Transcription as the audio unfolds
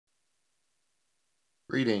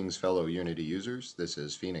Greetings, fellow Unity users. This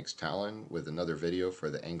is Phoenix Talon with another video for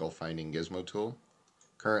the angle finding gizmo tool.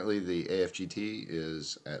 Currently the AFGT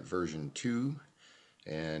is at version 2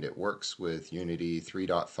 and it works with Unity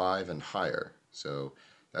 3.5 and higher. So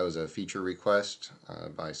that was a feature request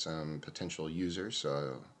by some potential users,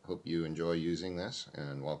 so I hope you enjoy using this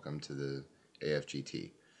and welcome to the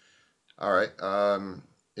AFGT. Alright,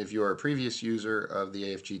 if you are a previous user of the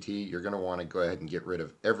AFGT, you're going to want to go ahead and get rid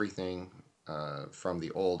of everything from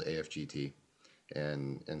the old AFGT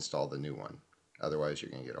and install the new one. Otherwise,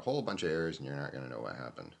 you're going to get a whole bunch of errors and you're not going to know what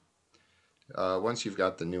happened. Once you've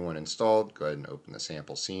got the new one installed, go ahead and open the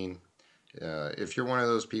sample scene. If you're one of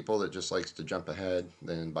those people that just likes to jump ahead,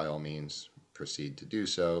 then by all means proceed to do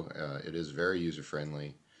so. It is very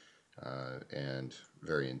user-friendly and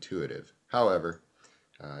very intuitive. However,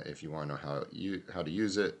 if you want to know how to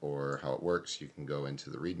use it or how it works, you can go into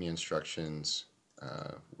the Readme Instructions,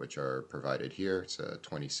 which are provided here. It's a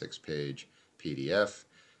 26-page PDF,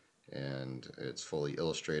 and it's fully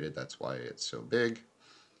illustrated. That's why it's so big.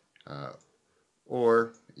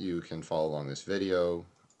 Or you can follow along this video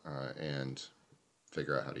and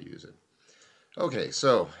figure out how to use it. Okay,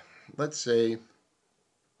 so let's say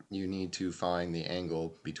you need to find the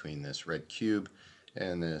angle between this red cube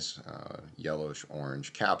and this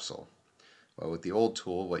yellowish-orange capsule. Well, with the old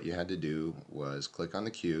tool, what you had to do was click on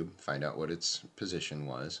the cube, find out what its position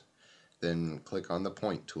was, then click on the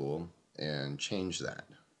point tool and change that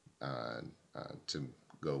to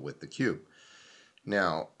go with the cube.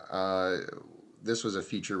 Now, this was a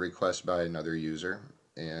feature request by another user,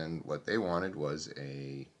 and what they wanted was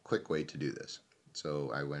a quick way to do this.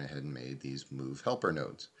 So I went ahead and made these move helper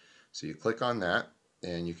nodes. So you click on that,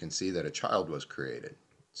 and you can see that a child was created.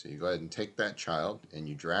 So you go ahead and take that child and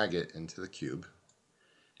you drag it into the cube,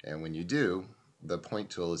 and when you do, the point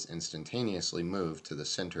tool is instantaneously moved to the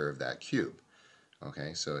center of that cube.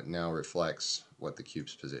 Okay, so it now reflects what the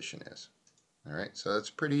cube's position is. Alright, so that's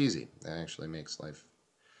pretty easy. That actually makes life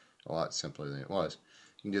a lot simpler than it was.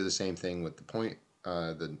 You can do the same thing with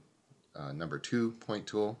the number 2 point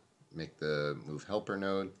tool. Make the move helper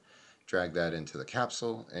node, drag that into the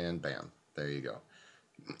capsule, and bam, there you go.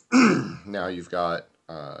 Now you've got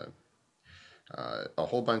a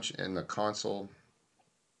whole bunch in the console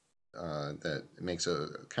that makes it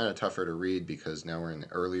kind of tougher to read because now we're in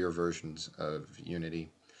the earlier versions of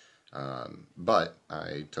Unity. But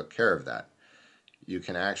I took care of that. You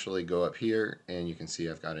can actually go up here and you can see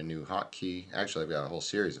I've got a new hotkey. Actually, I've got a whole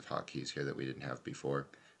series of hotkeys here that we didn't have before.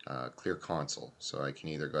 Clear console. So I can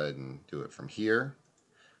either go ahead and do it from here,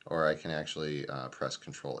 or I can actually press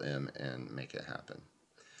Control M and make it happen.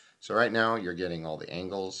 So right now you're getting all the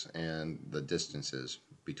angles and the distances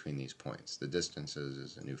between these points. The distances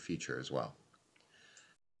is a new feature as well.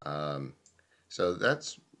 So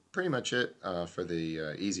that's pretty much it for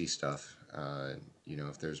the easy stuff. You know,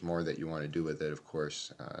 if there's more that you want to do with it, of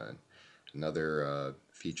course. Another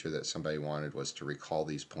feature that somebody wanted was to recall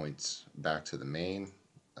these points back to the main,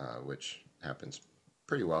 which happens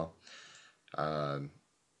pretty well.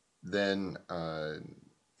 Then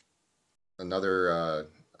another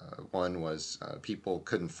one was people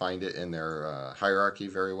couldn't find it in their hierarchy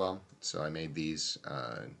very well, so I made these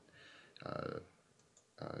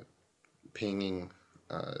pinging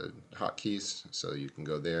hotkeys, so you can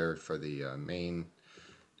go there for the main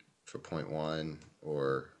for point 1,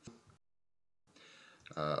 or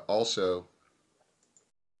also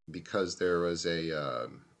because there was a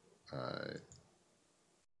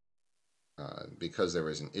because there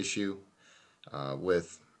was an issue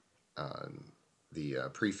with the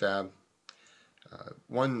prefab.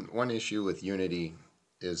 One issue with Unity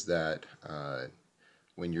is that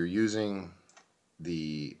when you're using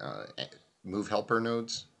the move helper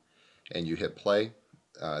nodes and you hit play,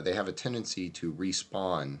 they have a tendency to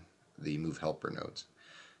respawn the move helper nodes.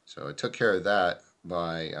 So I took care of that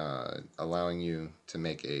by allowing you to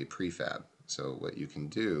make a prefab. So what you can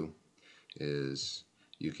do is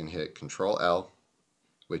you can hit Control L,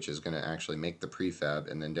 which is going to actually make the prefab,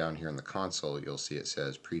 and then down here in the console you'll see it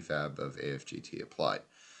says prefab of AFGT applied.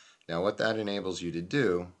 Now what that enables you to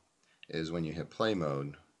do is when you hit play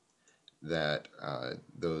mode, that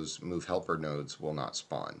those move helper nodes will not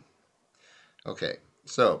spawn. Okay,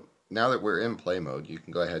 so now that we're in play mode, you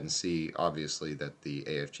can go ahead and see obviously that the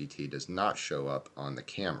AFGT does not show up on the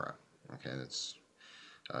camera. Okay, that's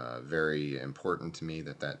very important to me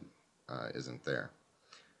that that isn't there.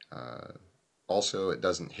 Also, it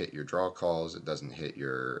doesn't hit your draw calls, it doesn't hit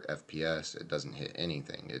your FPS, it doesn't hit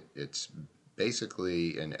anything. It's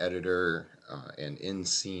basically an editor and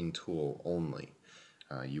in-scene tool only.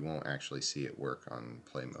 You won't actually see it work on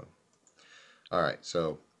play mode. Alright,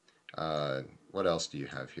 so Uh, what else do you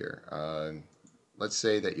have here? Let's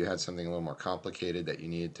say that you had something a little more complicated that you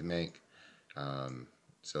needed to make. Um,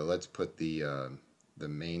 so let's put the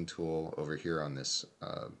main tool over here on this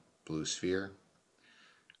blue sphere.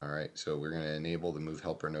 All right, so we're going to enable the move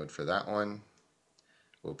helper node for that one.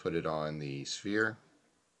 We'll put it on the sphere.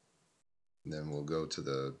 Then we'll go to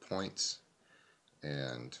the points,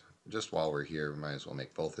 and just while we're here, we might as well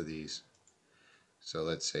make both of these. So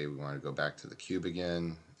let's say we want to go back to the cube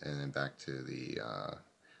again, and then back to the,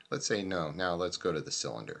 let's say no, now let's go to the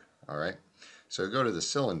cylinder. All right, so go to the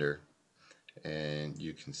cylinder, and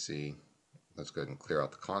you can see, let's go ahead and clear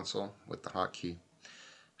out the console with the hotkey.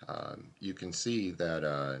 You can see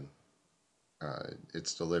that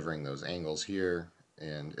it's delivering those angles here,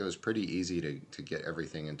 and it was pretty easy to get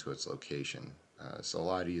everything into its location. It's a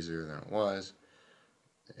lot easier than it was,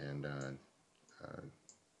 and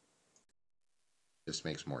just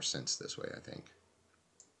makes more sense this way, I think.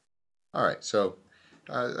 Alright, so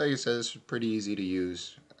like I said, it's pretty easy to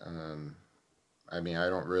use. I mean, I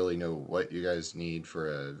don't really know what you guys need for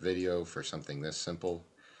a video for something this simple.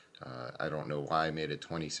 I don't know why I made a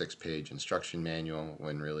 26-page instruction manual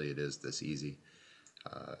when really it is this easy.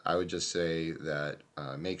 I would just say that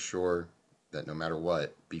make sure that no matter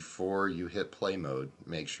what, before you hit play mode,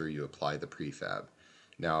 make sure you apply the prefab.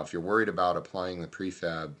 Now, if you're worried about applying the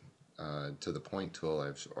prefab to the point tool,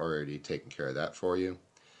 I've already taken care of that for you.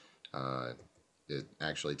 It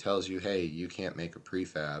actually tells you, hey, you can't make a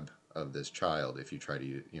prefab of this child if you try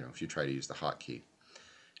to, if you try to use the hotkey.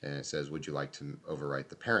 And it says, would you like to overwrite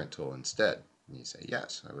the parent tool instead? And you say,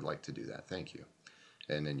 yes, I would like to do that. Thank you.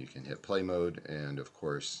 And then you can hit play mode, and of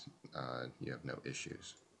course, you have no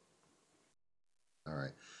issues. All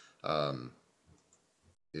right.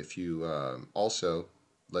 If you also,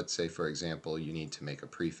 let's say for example, you need to make a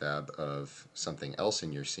prefab of something else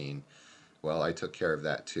in your scene, well, I took care of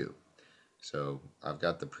that too. So I've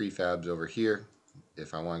got the prefabs over here.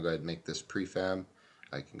 If I want to go ahead and make this prefab,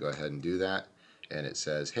 I can go ahead and do that. And it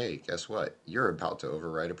says, hey, guess what? You're about to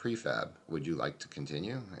overwrite a prefab. Would you like to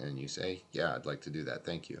continue? And you say, yeah, I'd like to do that.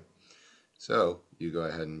 Thank you. So you go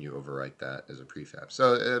ahead and you overwrite that as a prefab.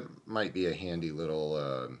 So it might be a handy little,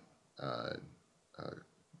 uh, uh,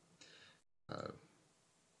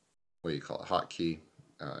 what do you call it, hotkey,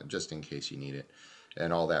 just in case you need it.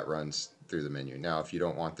 And all that runs through the menu. Now, if you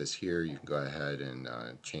don't want this here, you can go ahead and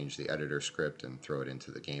change the editor script and throw it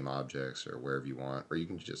into the game objects or wherever you want, or you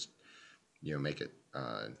can just, make it,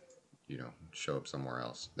 show up somewhere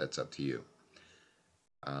else. That's up to you.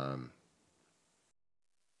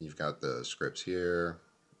 You've got the scripts here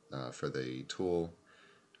for the tool.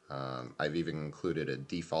 I've even included a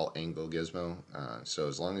default angle gizmo. So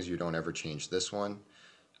as long as you don't ever change this one,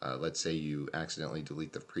 let's say you accidentally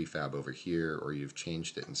delete the prefab over here, or you've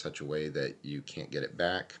changed it in such a way that you can't get it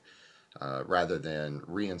back, rather than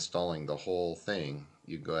reinstalling the whole thing,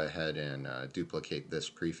 you go ahead and duplicate this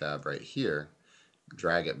prefab right here,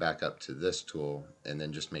 drag it back up to this tool, and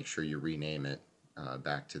then just make sure you rename it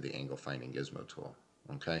back to the angle finding gizmo tool.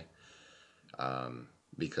 Okay?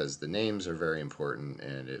 Because the names are very important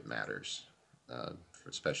and it matters,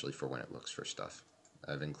 especially for when it looks for stuff.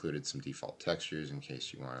 I've included some default textures in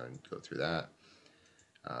case you want to go through that.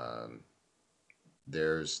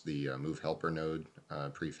 There's the move helper node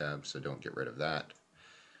prefab, so don't get rid of that.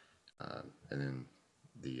 And then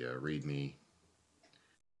the readme,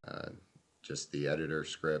 just the editor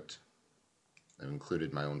script. I've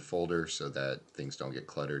included my own folder so that things don't get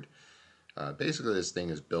cluttered. Basically, this thing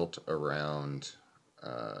is built around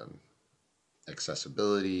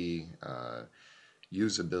accessibility,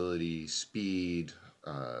 usability, speed,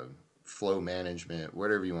 flow management,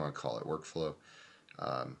 whatever you want to call it, workflow.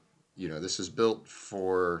 This is built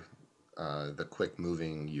for the quick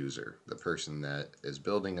moving user, the person that is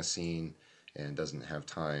building a scene and doesn't have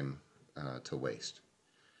time to waste.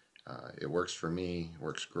 It works for me,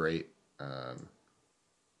 works great,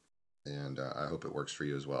 and I hope it works for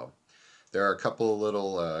you as well. There are a couple of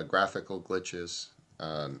little graphical glitches.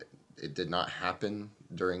 It did not happen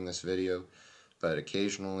during this video, but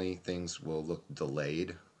occasionally things will look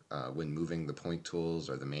delayed when moving the point tools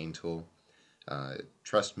or the main tool.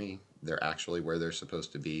 Trust me, they're actually where they're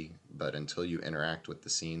supposed to be, but until you interact with the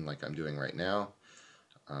scene like I'm doing right now,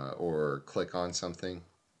 or click on something,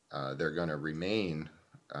 they're going to remain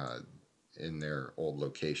in their old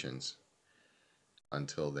locations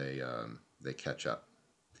until they catch up.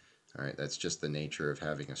 All right, that's just the nature of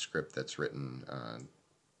having a script that's written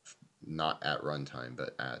not at runtime,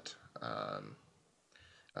 but at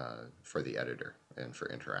for the editor and for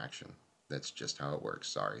interaction. That's just how it works.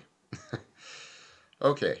 Sorry.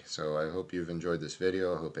 Okay, so I hope you've enjoyed this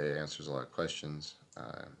video. I hope it answers a lot of questions.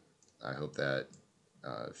 I hope that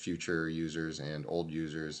future users and old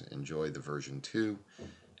users enjoy the version 2,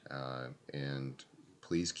 and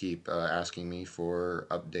please keep asking me for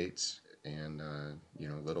updates and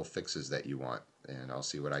little fixes that you want, and I'll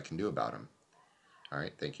see what I can do about them. All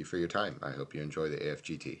right, thank you for your time. I hope you enjoy the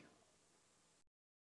AFGT.